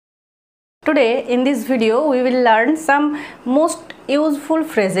Today in this video we will learn some most useful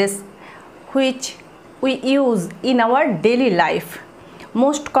phrases which we use in our daily life.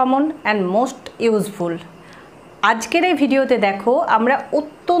 Most common and most useful. আজকের এই ভিডিওতে দেখো আমরা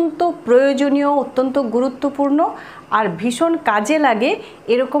অত্যন্ত প্রয়োজনীয় অত্যন্ত গুরুত্বপূর্ণ আর ভীষণ কাজে লাগে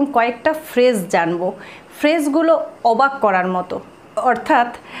এরকম কয়েকটা ফ্রেজ জানবো। ফ্রেজগুলো অবাক করার মতো, অর্থাৎ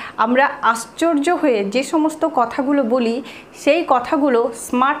আমরা আশ্চর্য হয়ে যে সমস্ত কথাগুলো বলি সেই কথাগুলো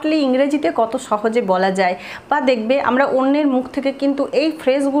স্মার্টলি ইংরেজিতে কত সহজে বলা যায়, বা দেখবে আমরা অন্যের মুখ থেকে কিন্তু এই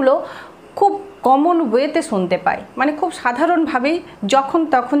ফ্রেজগুলো খুব কমন ওয়েতে শুনতে পাই, মানে খুব সাধারণভাবেই যখন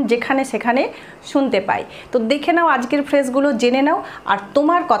তখন যেখানে সেখানে শুনতে পাই। তো দেখে নাও আজকের ফ্রেজগুলো, জেনে নাও, আর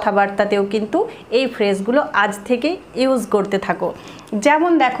তোমার কথাবার্তাতেও কিন্তু এই ফ্রেজগুলো আজ থেকে ইউজ করতে থাকো।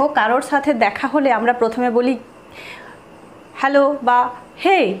 যেমন দেখো, কারোর সাথে দেখা হলে আমরা প্রথমে বলি হ্যালো বা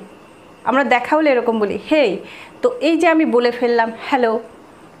হে, আমরা দেখা হলে এরকম বলি হে। তো এই যে আমি বলে ফেললাম হ্যালো,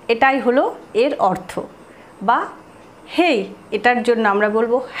 এটাই হলো এর অর্থ। বা হে, এটার জন্য আমরা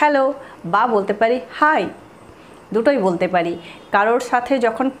বলবো হ্যালো, বা বলতে পারি হাই, দুটোই বলতে পারি। কারোর সাথে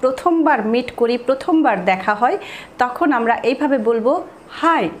যখন প্রথমবার মিট করি, প্রথমবার দেখা হয়, তখন আমরা এইভাবে বলবো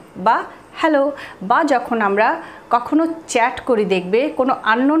হাই বা হ্যালো। বা যখন আমরা কখনো চ্যাট করি, দেখবে কোনো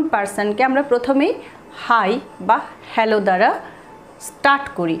আননোন পারসনকে আমরা প্রথমেই হাই বা হ্যালো দ্বারা স্টার্ট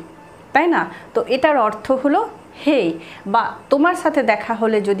করি, তাই না? তো এটার অর্থ হলো হে। বা তোমার সাথে দেখা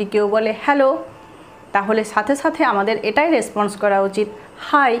হলে যদি কেউ বলে হ্যালো, তাহলে সাথে সাথে আমাদের এটাই রেসপন্স করা উচিত,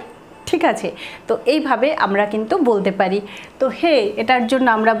 হাই। ঠিক আছে? তো এইভাবে আমরা কিন্তু বলতে পারি। তো হে, এটার জন্য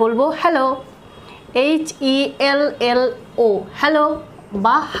আমরা বলবো হ্যালো, HELLO, হ্যালো,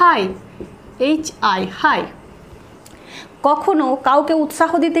 বা হাই, HI, হাই। কখনো কাউকে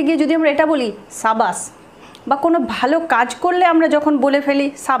উৎসাহ দিতে গিয়ে যদি আমরা এটা বলি সাবাস, বা কোনো ভালো কাজ করলে আমরা যখন বলে ফেলি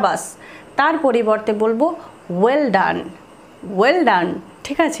সাবাস, তার পরিবর্তে বলবো ওয়েল ডান, ওয়েল ডান।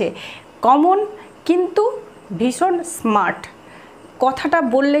 ঠিক আছে? কমন কিন্তু ভীষণ স্মার্ট, কথাটা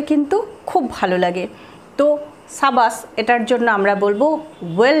বললে কিন্তু খুব ভালো লাগে। তো সাবাস, এটার জন্য আমরা বলবো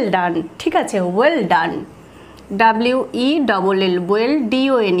ওয়েল ডান। ঠিক আছে? Well done, WELL, well,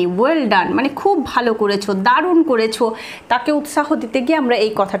 DONE, well done, মানে খুব ভালো করেছো, দারুণ করেছো। তাকে উৎসাহ দিতে গিয়ে আমরা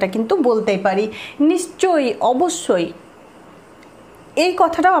এই কথাটা কিন্তু বলতেই পারি। নিশ্চয়ই, অবশ্যই, এই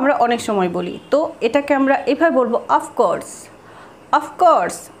কথাটাও আমরা অনেক সময় বলি। তো এটাকে আমরা এভাবে বলবো অফকোর্স,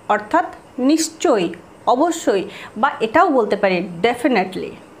 অফকোর্স অর্থাৎ নিশ্চয়ই, অবশ্যই। বা এটাও বলতে পারি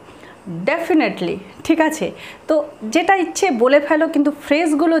ডেফিনেটলি, ডেফিনেটলি। ঠিক আছে? তো যেটা ইচ্ছে বলে ফেলো, কিন্তু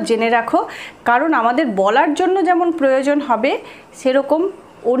ফ্রেজগুলো জেনে রাখো, কারণ আমাদের বলার জন্য যেমন প্রয়োজন হবে, সেরকম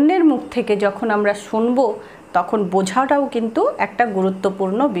অন্যের মুখ থেকে যখন আমরা শুনবো তখন বোঝাটাও কিন্তু একটা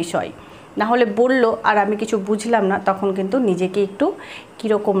গুরুত্বপূর্ণ বিষয়। না হলে বললো আর আমি কিছু বুঝলাম না, তখন কিন্তু নিজেকে একটু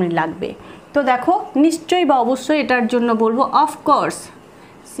কীরকম লাগবে। তো দেখো, নিশ্চয়ই বা অবশ্যই এটার জন্য বলবো অফকোর্স,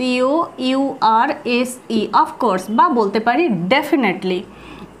 COURSE, অফকোর্স। বা বলতে পারি ডেফিনেটলি।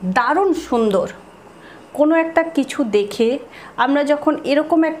 দারুণ সুন্দর কোনো একটা কিছু দেখে আমরা যখন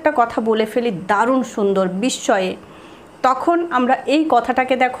এরকম একটা কথা বলে ফেলি, দারুণ সুন্দর, বিস্ময়ে, তখন আমরা এই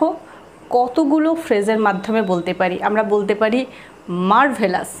কথাটাকে দেখো কতগুলো ফ্রেজের মাধ্যমে বলতে পারি। আমরা বলতে পারি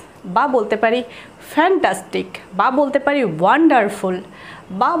মার্ভেলাস, বা বলতে পারি ফ্যান্টাস্টিক, বা বলতে পারি ওয়ান্ডারফুল,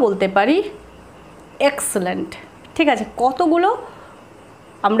 বা বলতে পারি এক্সেলেন্ট। ঠিক আছে? কতগুলো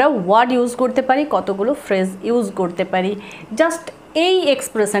আমরা ওয়ার্ড ইউজ করতে পারি, কতগুলো ফ্রেজ ইউজ করতে পারি জাস্ট এই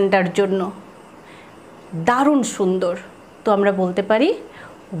এক্সপ্রেশনটার জন্য। দারুণ সুন্দর, তো আমরা বলতে পারি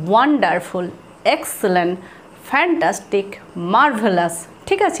ওয়ান্ডারফুল, এক্সেলেন্ট, ফ্যান্টাস্টিক, মার্ভেলাস।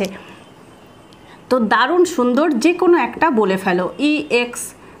 ঠিক আছে? তো দারুণ সুন্দর যে কোনো একটা বলে ফেলো,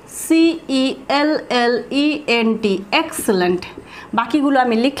 EXCELLENT, এক্সেলেন্ট। বাকিগুলো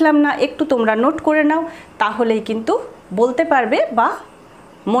আমি লিখলাম না, একটু তোমরা নোট করে নাও, তাহলেই কিন্তু বলতে পারবে বা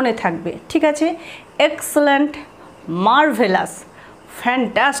মনে থাকবে। ঠিক আছে? Excellent, marvellous,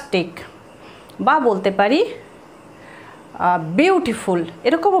 fantastic. বা বলতে পারি বিউটিফুল,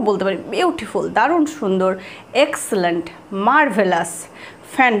 এরকমও বলতে পারি, বিউটিফুল, দারুণ সুন্দর, এক্সেলেন্ট, মার্ভেলাস,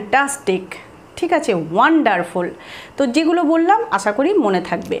 ফ্যান্টাস্টিক। ঠিক আছে? ওয়ান্ডারফুল। তো যেগুলো বললাম আশা করি মনে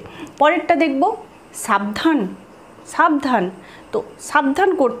থাকবে। পরেরটা দেখব সাবধান, সাবধান। তো সাবধান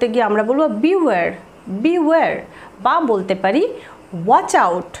করতে গিয়ে আমরা বলবো বিওয়্যার, বিওয়্যার। বা বলতে পারি ওয়াচ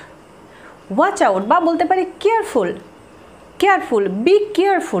আউট, ওয়াচ আউট। বা বলতে পারি কেয়ারফুল, কেয়ারফুল, বি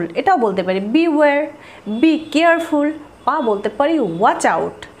কেয়ারফুল, এটাও বলতে পারি বিওয়্যার, বি কেয়ারফুল। বা বলতে পারি ওয়াচ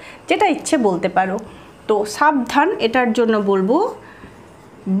আউট, যেটা ইচ্ছে বলতে পারো। তো সাবধান, এটার জন্য বলবো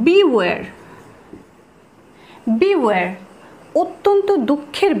বিওয়্যার, বিওয়্যার। অত্যন্ত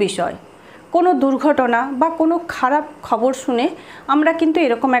দুঃখের বিষয়, কোনো দুর্ঘটনা বা কোনো খারাপ খবর শুনে আমরা কিন্তু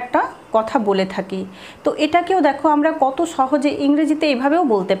এরকম একটা কথা বলে থাকি। তো এটাকেও দেখো আমরা কত সহজে ইংরেজিতে এভাবেও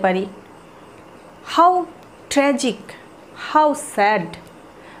বলতে পারি, হাউ ট্র্যাজিক, হাউ স্যাড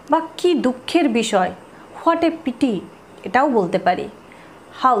বা কি দুঃখের বিষয়, হোয়াট এ পিটি এটাও বলতে পারি।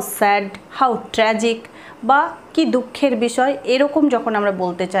 হাউ স্যাড, হাউ ট্র্যাজিক বা কি দুঃখের বিষয় এরকম যখন আমরা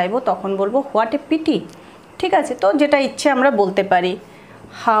বলতে চাইবো তখন বলবো হোয়াট এ পিটি। ঠিক আছে, তো যেটা ইচ্ছে আমরা বলতে পারি।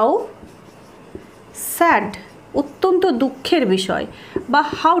 হাউ স্যাড অত্যন্ত দুঃখের বিষয়, বা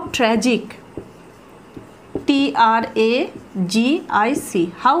how tragic, TRAGIC,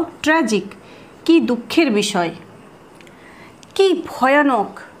 how tragic কি দুঃখের বিষয়। কি ভয়ানক,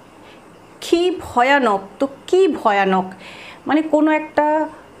 কি ভয়ানক, তো কি ভয়ানক মানে কোনো একটা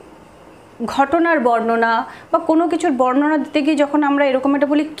ঘটনার বর্ণনা বা কোনো কিছুর বর্ণনা দিতে গিয়ে যখন আমরা এরকম একটা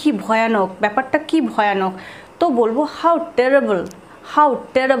বলি কি ভয়ানক, ব্যাপারটা কি ভয়ানক, তো বলবো how terrible, how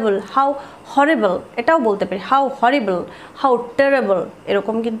terrible, how হরিবল এটাও বলতে পারি। হাউ হরিবল, হাউ টেরেবল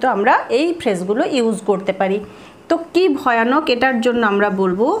এরকম কিন্তু আমরা এই ফ্রেজগুলো ইউজ করতে পারি। তো কি ভয়ানক এটার জন্য আমরা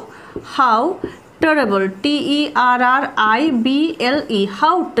বলবো how terrible, TERRIBLE,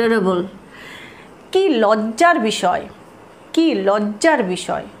 how terrible. কি লজ্জার বিষয়, কি লজ্জার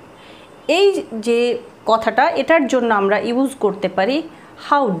বিষয়, এই যে কথাটা এটার জন্য আমরা ইউজ করতে পারি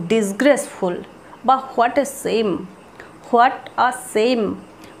হাউ ডিসগ্রেসফুল বা what a same, what a same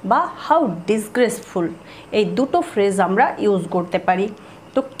বা হাউ ডিসগ্রেসফুল, এই দুটো ফ্রেজ আমরা ইউজ করতে পারি।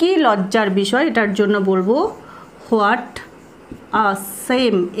 তো কি লজ্জার বিষয় এটার জন্য বলবো what a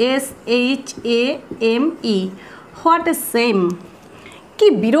same, SHAME, what a same. কি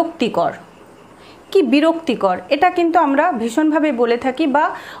বিরক্তিকর, কি বিরক্তিকর এটা কিন্তু আমরা ভীষণভাবে বলে থাকি বা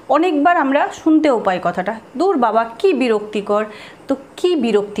অনেকবার আমরা শুনতেও পাই কথাটা, দূর বাবা কি বিরক্তিকর। তো কি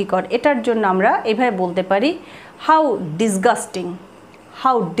বিরক্তিকর এটার জন্য আমরা এভাবে বলতে পারি how disgusting,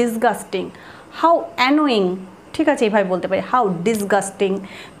 how disgusting, how annoying. ঠিক আছে, এভাবে বলতে পারি হাউ ডিসগাস্টিং।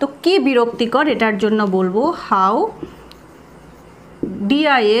 তো কি বিরক্তিকর এটার জন্য বলবো হাউ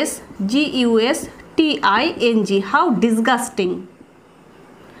DISGUSTING, হাউ ডিসগাস্টিং।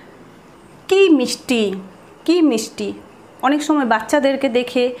 কি মিষ্টি, কি মিষ্টি, অনেক সময় বাচ্চাদেরকে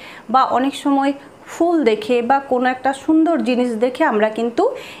দেখে বা অনেক সময় ফুল দেখে বা কোনো একটা সুন্দর জিনিস দেখে আমরা কিন্তু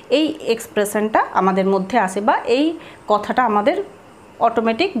এই এক্সপ্রেশনটা আমাদের মধ্যে আসে বা এই কথাটা আমাদের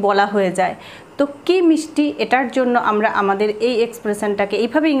অটোমেটিক বলা হয়ে যায়। তো কি মিষ্টি এটার জন্য আমরা আমাদের এই এক্সপ্রেশনটাকে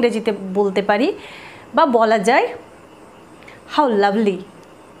এইভাবে ইংরেজিতে বলতে পারি বা বলা যায় হাউ লাভলি,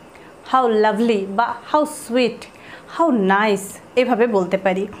 হাউ লাভলি বা হাউ সুইট, হাউ নাইস এভাবে বলতে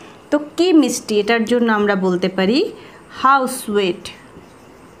পারি। তো কি মিষ্টি এটার জন্য আমরা বলতে পারি হাউ সুইট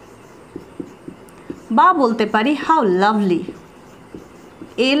বা বলতে পারি how lovely,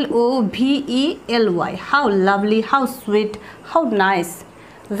 LOVELY, how lovely, how sweet, how nice,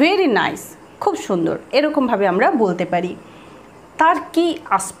 very nice, খুব সুন্দর, এরকমভাবে আমরা বলতে পারি। তার কি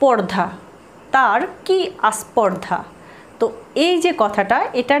আস্পর্ধা, তার কি আস্পর্ধা। তো এই যে কথাটা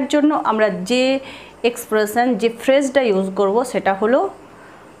এটার জন্য আমরা যে এক্সপ্রেশন যে ফ্রেজটা ইউজ করব সেটা হলো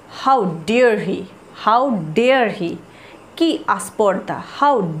how dare he, how dare he, কি আস্পর্ধা,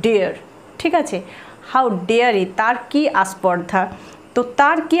 হাউ ডেয়ার। ঠিক আছে, হাউ ডেয়ার হি, তার কি আস্পর্ধা। তো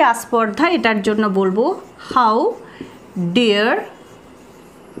তার কি আস্পর্ধা এটার জন্য বলবো হাউ ডেয়ার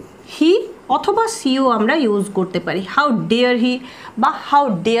হি, অথবা সিও আমরা ইউজ করতে পারি হাউ ডেয়ার হি বা হাউ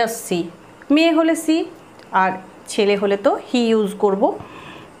ডেয়ার সি। মেয়ে হলে সি আর ছেলে হলে তো হি ইউজ করব।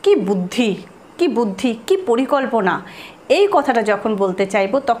 কি বুদ্ধি, কি বুদ্ধি, কি পরিকল্পনা, এই কথাটা যখন বলতে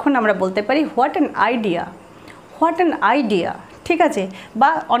চাইবো তখন আমরা বলতে পারি what an idea, what an idea. ঠিক আছে, বা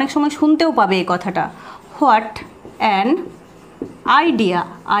অনেক সময় শুনতেও পাবে এই কথাটা what an idea,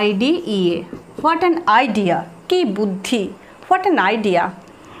 IDEA, what an idea, কি বুদ্ধি, হোয়াট অ্যান আইডিয়া।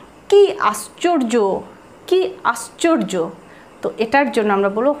 কি আশ্চর্য, কি আশ্চর্য। তো এটার জন্য আমরা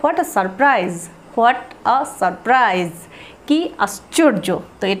বলবো what a surprise, what a surprise, কি আশ্চর্য।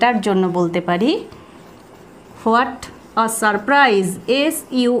 তো এটার জন্য বলতে পারি what a surprise,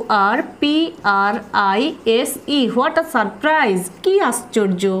 SURPRISE, what a surprise, কি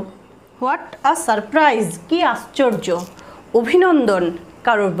আশ্চর্য, হোয়াট আ সারপ্রাইজ, কি আশ্চর্য। অভিনন্দন,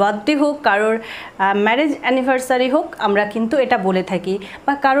 কারোর বার্থডে হোক, কারোর ম্যারেজ অ্যানিভার্সারি হোক, আমরা কিন্তু এটা বলে থাকি,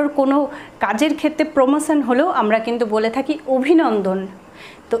 বা কারোর কোনো কাজের ক্ষেত্রে প্রমোশন হলেও আমরা কিন্তু বলে থাকি অভিনন্দন।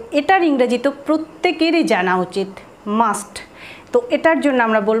 তো এটার ইংরেজি তো প্রত্যেকেরই জানা উচিত, মাস্ট। তো এটার জন্য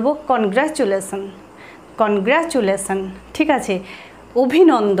আমরা বলবো কনগ্র্যাচুলেশন, কনগ্র্যাচুলেশন। ঠিক আছে,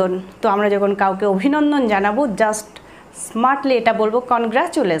 অভিনন্দন। তো আমরা যখন কাউকে অভিনন্দন জানাবো জাস্ট স্মার্টলি এটা বলবো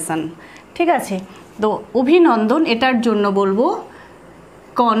কনগ্র্যাচুলেশন। ঠিক আছে, তো অভিনন্দন এটার জন্য বলবো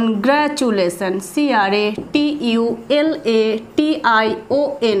congratulation, CRATULATION,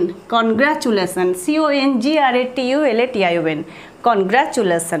 congratulation, CONGRATULATION,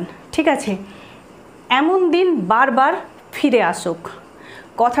 congratulation. ঠিক আছে, এমন দিন বারবার ফিরে আসুক,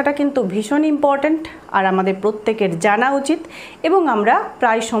 কথাটা কিন্তু ভীষণ ইম্পর্ট্যান্ট আর আমাদের প্রত্যেকের জানা উচিত এবং আমরা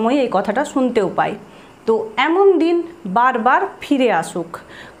প্রায় সময় এই কথাটা শুনতেও পাই। তো এমন দিন বারবার ফিরে আসুক,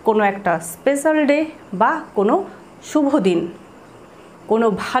 কোনো একটা স্পেশাল ডে বা কোনো শুভ দিন, কোনো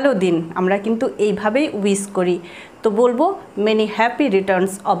ভালো দিন আমরা কিন্তু এইভাবেই উইশ করি। তো বলবো many happy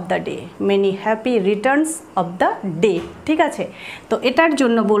Returns of the day, many happy Returns of the day, ঠিক আছে। তো এটার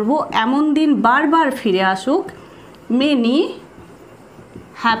জন্য বলবো এমন দিন বারবার ফিরে আসুক, many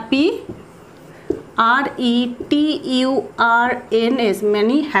happy RETURNS,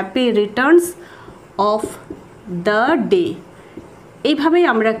 many happy Returns of the day. এইভাবেই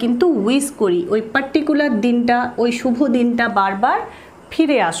আমরা কিন্তু উইশ করি, ওই পার্টিকুলার দিনটা, ওই শুভ দিনটা বারবার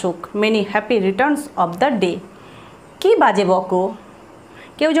ফিরে আসুক, many happy Returns of the day. কী বাজে বকো,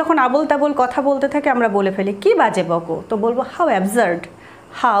 কেউ যখন আবোল তাবোল কথা বলতে থাকে আমরা বলে ফেলি কী বাজে বকো, তো বলবো হাউ অ্যাবসার্ড,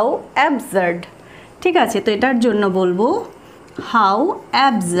 হাউ অ্যাবসার্ড, ঠিক আছে। তো এটার জন্য বলবো হাউ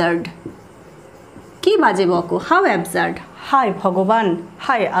অ্যাবসার্ড, কী বাজে বকো, হাউ অ্যাবসার্ড, হায় ভগবান,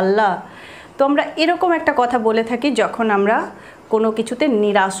 হায় আল্লাহ। তো আমরা এরকম একটা কথা বলে থাকি যখন আমরা কোনো কিছুতে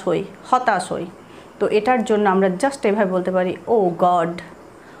নিরাশ হই, হতাশ হই। তো এটার জন্য আমরা জাস্ট এভাবে বলতে পারি ও god,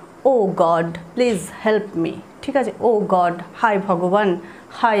 O god please help me, ঠিক আছে। ও গড, হায় ভগবান,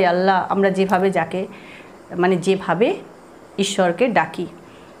 হায় আল্লাহ, আমরা যেভাবে যাকে মানে যেভাবে ঈশ্বরকে ডাকি,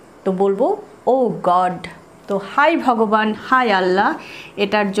 তো বলবো ও গড। তো হাই ভগবান, হাই আল্লাহ,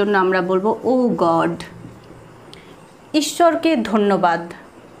 এটার জন্য আমরা বলবো ও গড। ঈশ্বরকে ধন্যবাদ,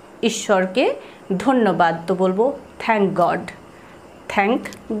 ঈশ্বরকে ধন্যবাদ, তো বলবো থ্যাংক গড, থ্যাংক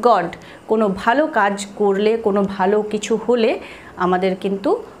গড। কোনো ভালো কাজ করলে, কোনো ভালো কিছু হলে আমাদের কিন্তু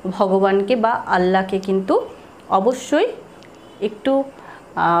ভগবানকে বা আল্লাহকে কিন্তু অবশ্যই একটু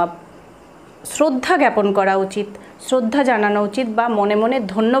শ্রদ্ধা জ্ঞাপন করা উচিত, শ্রদ্ধা জানানো উচিত বা মনে মনে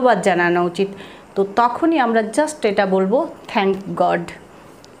ধন্যবাদ জানানো উচিত। তো তখনই আমরা জাস্ট এটা বলবো থ্যাংক গড।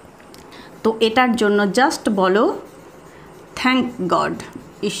 তো এটার জন্য জাস্ট বলো থ্যাংক গড,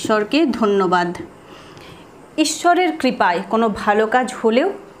 ঈশ্বরকে ধন্যবাদ। ঈশ্বরের কৃপায় কোনো ভালো কাজ হলেও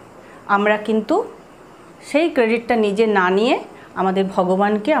আমরা কিন্তু সেই ক্রেডিটটা নিজে না নিয়ে আমাদের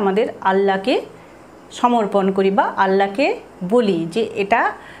ভগবানকে, আমাদের আল্লাহকে সমর্পণ করি বা আল্লাহকে বলি যে এটা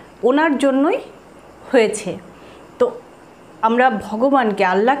ওনার জন্যই হয়েছে। তো আমরা ভগবানকে,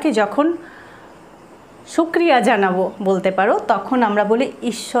 আল্লাহকে যখন শুকরিয়া জানাবো বলতে পারো, তখন আমরা বলি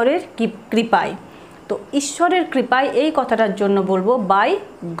ঈশ্বরের কৃপায়। তো ঈশ্বরের কৃপায় এই কথাটার জন্য বলবো by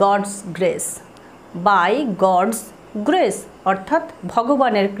gods grace, by gods grace, অর্থাৎ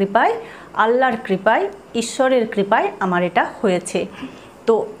ভগবানের কৃপায়, আল্লাহর কৃপায়, ঈশ্বরের কৃপায় আমার এটা হয়েছে।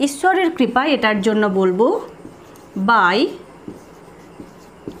 তো ঈশ্বরের কৃপায় এটার জন্য বলবো by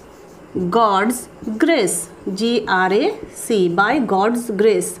gods grace, GRAC, by gods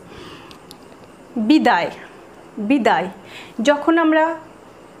grace. বিদায়, বিদায়, যখন আমরা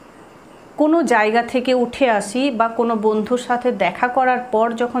কোনো জায়গা থেকে উঠে আসি বা কোনো বন্ধুর সাথে দেখা করার পর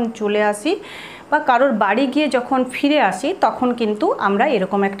যখন চলে আসি বা কারোর বাড়ি গিয়ে যখন ফিরে আসি, তখন কিন্তু আমরা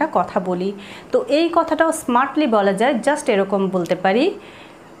এরকম একটা কথা বলি। তো এই কথাটাও স্মার্টলি বলা যায়, জাস্ট এরকম বলতে পারি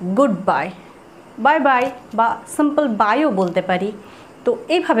গুড বাই, বাই বাই, বা সিম্পল বাইও বলতে পারি। তো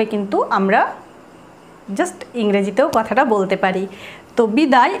এইভাবে কিন্তু আমরা জাস্ট ইংরেজিতেও কথাটা বলতে পারি। তো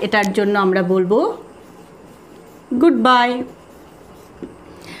বিদায়, এটার জন্য আমরা বলবো গুড বাই,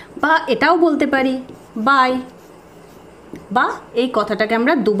 বা এটাও বলতে পারি বাই, বা এই কথাটাকে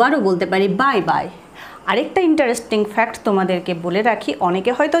আমরা দুবারও বলতে পারি বাই বাই। আরেকটা ইন্টারেস্টিং ফ্যাক্ট তোমাদেরকে বলে রাখি,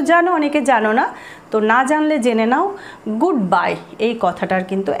 অনেকে হয়তো জানো, অনেকে জানো না, তো না জানলে জেনে নাও। গুড বাই এই কথাটার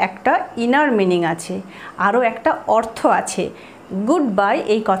কিন্তু একটা ইনার মিনিং আছে, আরও একটা অর্থ আছে। গুড বাই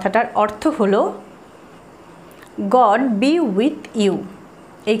এই কথাটার অর্থ হলো গড বি উইথ ইউ।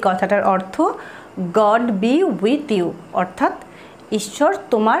 এই কথাটার অর্থ গড বি উইথ ইউ, অর্থাৎ ঈশ্বর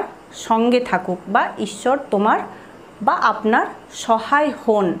তোমার সঙ্গে থাকুক বা ঈশ্বর তোমার বা আপনার সহায়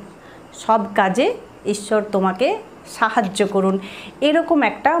হন, সব কাজে ঈশ্বর তোমাকে সাহায্য করুন, এরকম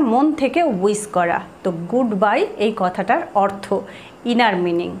একটা মন থেকে উইশ করা। তো গুড বাই এই কথাটার অর্থ, inner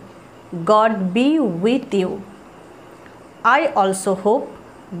meaning, god B with you. I also hope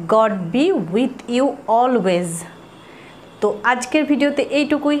god B with you always. তো আজকের ভিডিওতে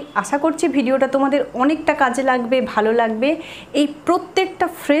এইটুকুই। আশা করছি ভিডিওটা তোমাদের অনেকটা কাজে লাগবে, ভালো লাগবে। এই প্রত্যেকটা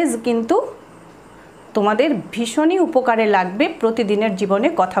ফ্রেজ কিন্তু তোমাদের ভীষণই উপকারে লাগবে প্রতিদিনের জীবনে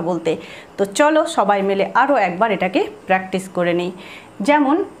কথা বলতে। তো চলো সবাই মিলে আরও একবার এটাকে প্র্যাকটিস করে নিই।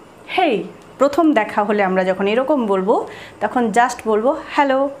 যেমন হেই, প্রথম দেখা হলে আমরা যখন এরকম বলবো তখন জাস্ট বলবো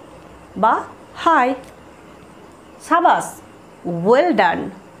হ্যালো বা হাই। সাবাস, ওয়েল ডান,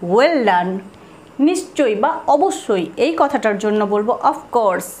 ওয়েল ডান। নিশ্চয়ই বা অবশ্যই এই কথাটার জন্য বলবো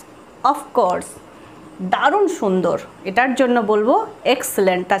অফকোর্স, অফকোর্স। দারুণ সুন্দর, এটার জন্য বলবো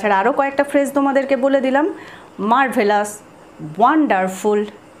এক্সেলেন্ট। তাছাড়া আরও কয়েকটা ফ্রেজ তোমাদেরকে বলে দিলাম, মার্ভেলাস, ওয়ান্ডারফুল,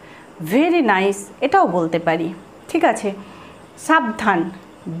 ভেরি নাইস, এটাও বলতে পারি। ঠিক আছে, সাবধান,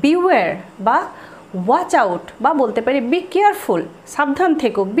 বিওয়্যার বা ওয়াচ আউট, বা বলতে পারি বি কেয়ারফুল, সাবধান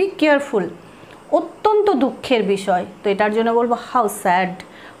থেকো, বি কেয়ারফুল। অত্যন্ত দুঃখের বিষয়, তো এটার জন্য বলবো হাউ স্যাড,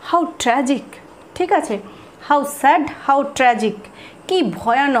 হাউ ট্র্যাজিক। ঠিক আছে, হাউ স্যাড, হাউ ট্র্যাজিক, কি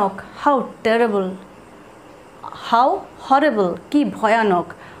ভয়ানক, হাউ টেরেবল, হাউ হরেবল, কি ভয়ানক,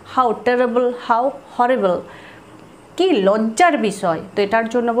 হাউ টেরেবল, হাউ হরেবল, কি লজ্জার বিষয়, তো এটার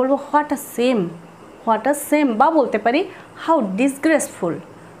জন্য বলবো what a same, what a same, বা বলতে পারি হাউ ডিসগ্রেসফুল,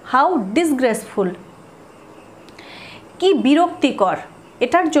 হাউ ডিসগ্রেসফুল। কি বিরক্তিকর,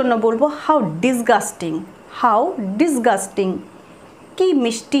 এটার জন্য বলবো হাউ ডিসগাস্টিং, হাউ ডিসগাস্টিং। কি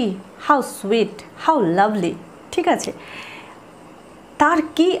মিষ্টি, হাউ সুইট, হাউ লাভলি। ঠিক আছে, তার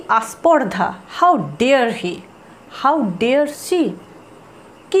কি আস্পর্ধা, how dare he, how dare C.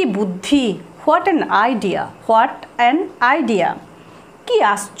 কি বুদ্ধি, what an idea, what an idea. কি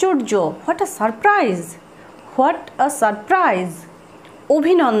আশ্চর্য, what a surprise, what a surprise.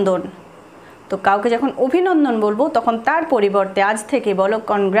 অভিনন্দন, তো কাউকে যখন অভিনন্দন বলবো তখন তার পরিবর্তে আজ থেকে বলো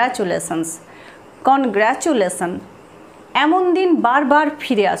কনগ্র্যাচুলেশনস, কনগ্র্যাচুলেশন। এমন দিন বারবার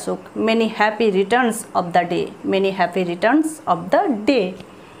ফিরে আসুক, many happy Returns of the day, many happy Returns of the day.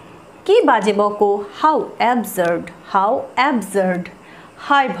 কি বাজে বকো, হাউ অ্যাবসার্ড, হাউ অ্যাবসার্ড।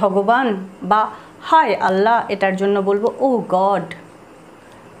 হায় ভগবান বা হায় আল্লাহ, এটার জন্য বলবো ও গড।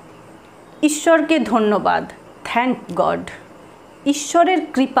 ঈশ্বরকে ধন্যবাদ, থ্যাংক গড। ঈশ্বরের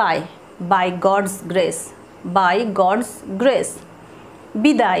কৃপায়, by gods grace, by gods grace.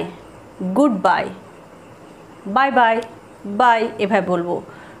 বিদায়, good bye, bye bye, by, এভাবে বলবো।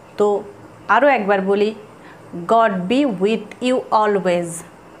 তো আরও একবার বলি, god B with you always,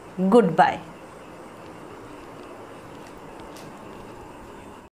 good bye.